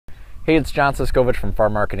Hey, it's John Siskovich from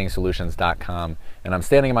farmmarketingsolutions.com, and I'm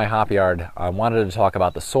standing in my hop yard. I wanted to talk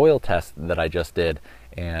about the soil test that I just did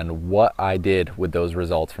and what I did with those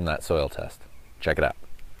results from that soil test. Check it out.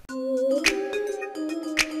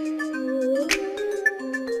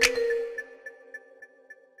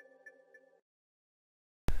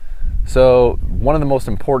 So one of the most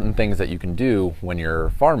important things that you can do when you're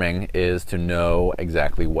farming is to know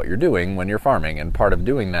exactly what you're doing when you're farming, and part of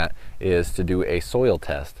doing that is to do a soil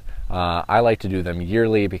test. I like to do them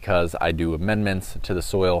yearly because I do amendments to the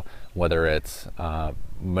soil, whether it's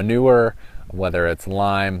manure, whether it's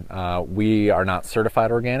lime. We are not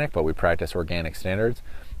certified organic, but we practice organic standards,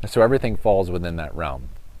 so everything falls within that realm.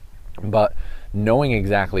 But knowing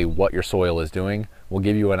exactly what your soil is doing will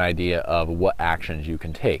give you an idea of what actions you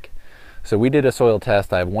can take. So we did a soil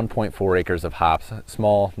test. I have 1.4 acres of hops,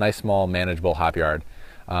 nice small manageable hop yard,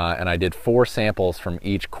 and I did 4 samples from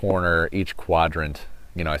each corner, each quadrant.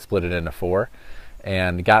 I split it into 4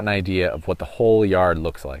 and got an idea of what the whole yard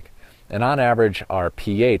looks like. And on average, our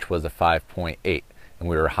pH was a 5.8, and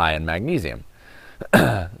we were high in magnesium.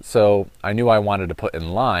 So I knew I wanted to put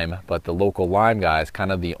in lime, but the local lime guys,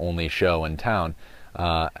 kind of the only show in town,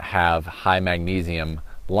 have high magnesium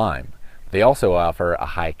lime. They also offer a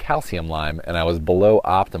high calcium lime, and I was below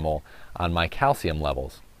optimal on my calcium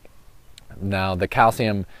levels. Now, the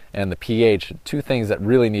calcium and the pH, 2 things that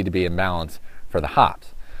really need to be in balance for the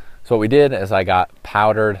hops. So what we did is I got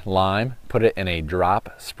powdered lime, put it in a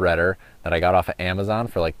drop spreader that I got off of Amazon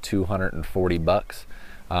for like 240 bucks.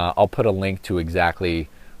 I'll put a link to exactly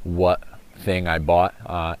what thing I bought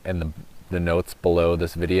in the notes below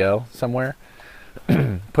this video somewhere.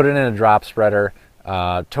 Put it in a drop spreader,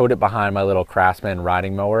 towed it behind my little Craftsman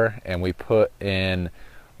riding mower, and we put in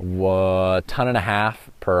 1.5 tons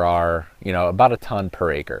per our, about a ton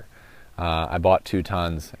per acre. I bought 2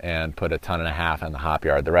 tons and put 1.5 tons in the hop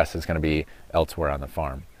yard. The rest is going to be elsewhere on the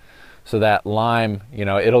farm. So that lime,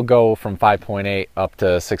 it'll go from 5.8 up to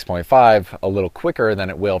 6.5 a little quicker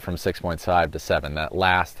than it will from 6.5 to 7. That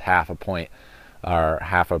last half a point or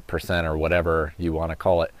 0.5% or whatever you want to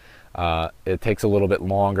call it, it takes a little bit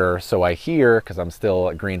longer. So I hear, because I'm still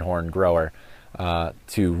a greenhorn grower,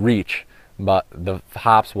 to reach, but the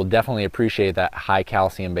hops will definitely appreciate that high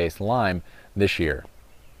calcium based lime this year.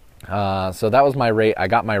 So that was my rate. I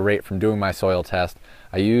got my rate from doing my soil test.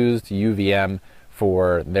 I used UVM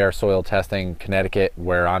for their soil testing. Connecticut,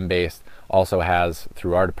 where I'm based, also has,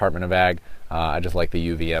 through our Department of Ag. I just like the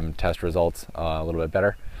UVM test results a little bit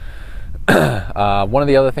better. One of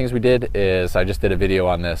the other things we did is I just did a video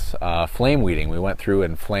on this flame weeding. We went through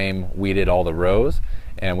and flame weeded all the rows,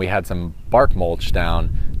 and we had some bark mulch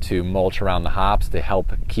down to mulch around the hops to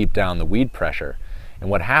help keep down the weed pressure.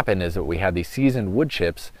 And what happened is that we had these seasoned wood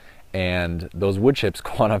chips, and those wood chips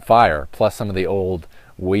caught on fire, plus some of the old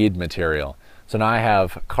weed material. So now I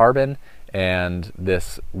have carbon and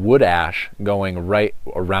this wood ash going right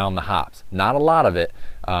around the hops. Not a lot of it,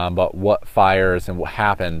 but what fires and what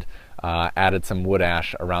happened added some wood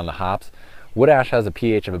ash around the hops. Wood ash has a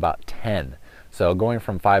pH of about 10. So going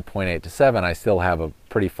from 5.8 to 7, I still have a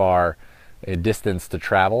pretty far distance to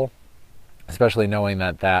travel, especially knowing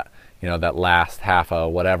that that last half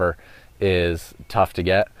of whatever is tough to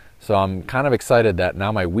get. So I'm kind of excited that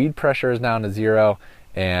now my weed pressure is down to 0,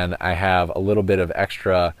 and I have a little bit of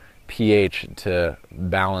extra pH to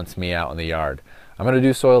balance me out in the yard. I'm going to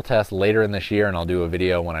do soil tests later in this year, and I'll do a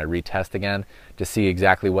video when I retest again to see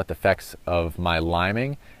exactly what the effects of my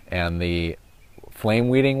liming and the flame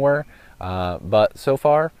weeding were. But so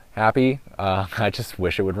far, happy. I just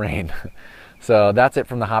wish it would rain. So that's it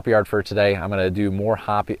from the hop yard for today. I'm going to do more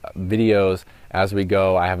hop videos as we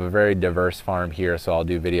go. I have a very diverse farm here, so I'll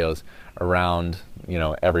do videos around,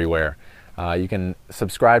 everywhere. You can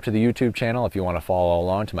subscribe to the YouTube channel if you want to follow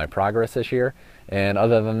along to my progress this year. And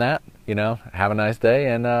other than that, have a nice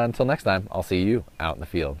day, and until next time, I'll see you out in the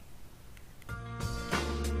field.